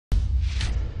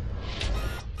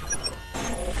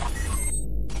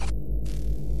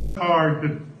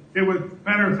hard. It was,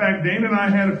 matter of fact, Dana and I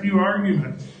had a few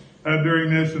arguments during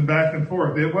this and back and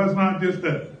forth. It was not just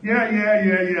a,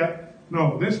 yeah.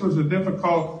 No, this was a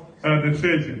difficult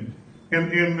decision.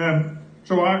 And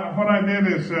so what I did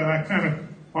is I kind of,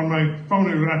 on my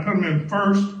phone, I put them in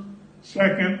first,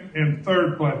 second, and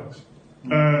third place.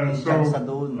 Here's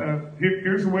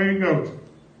the way it goes.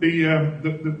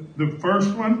 The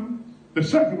first one, the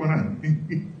second one, I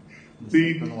mean,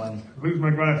 lose my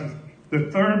glasses.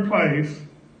 The third place.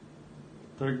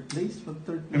 Third place? What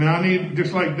third place? And I need,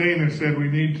 just like Dana said, we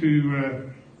need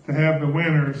to have the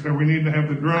winners, so we need to have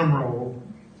the drum roll.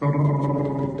 So,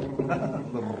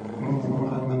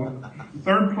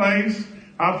 third place,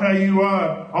 I'll tell you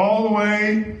what, all the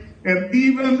way, and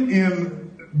even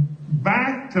in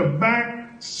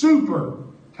back-to-back super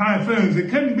typhoons, it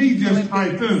couldn't be just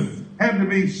typhoon, it had to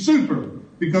be super,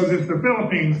 because it's the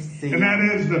Philippines, and that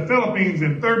is the Philippines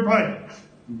in third place.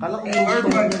 Third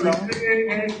place was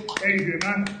Asia.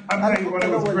 I'll tell you what, it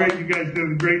was great. You guys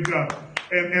did a great job.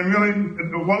 And really,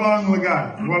 Walang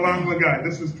Lagay.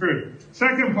 This is true.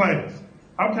 Second place,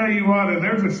 I'll tell you what, and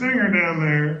there's a singer down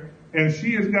there, and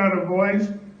she has got a voice.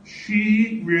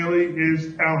 She really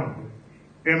is talented.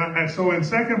 And so in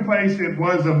second place, it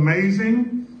was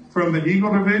amazing from the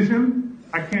Eagle Division.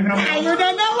 I can't help it.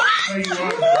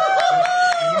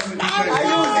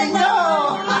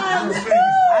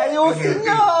 Ayusin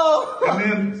nyo! And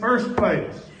then first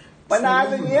place.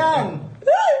 Panalo yan!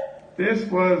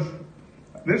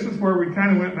 This is where we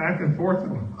kind of went back and forth.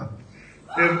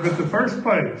 But the first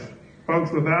place,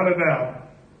 folks, without a doubt,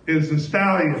 is the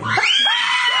Stallion.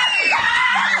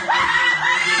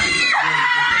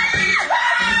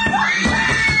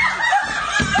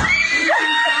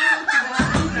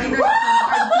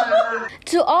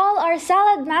 To all our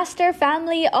Salad Master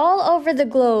family all over the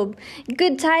globe,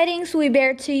 good tidings we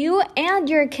bear to you and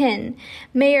your kin.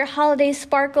 May your holidays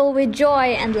sparkle with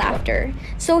joy and laughter.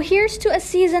 So here's to a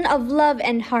season of love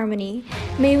and harmony.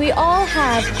 May we all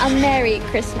have a Merry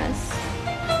Christmas.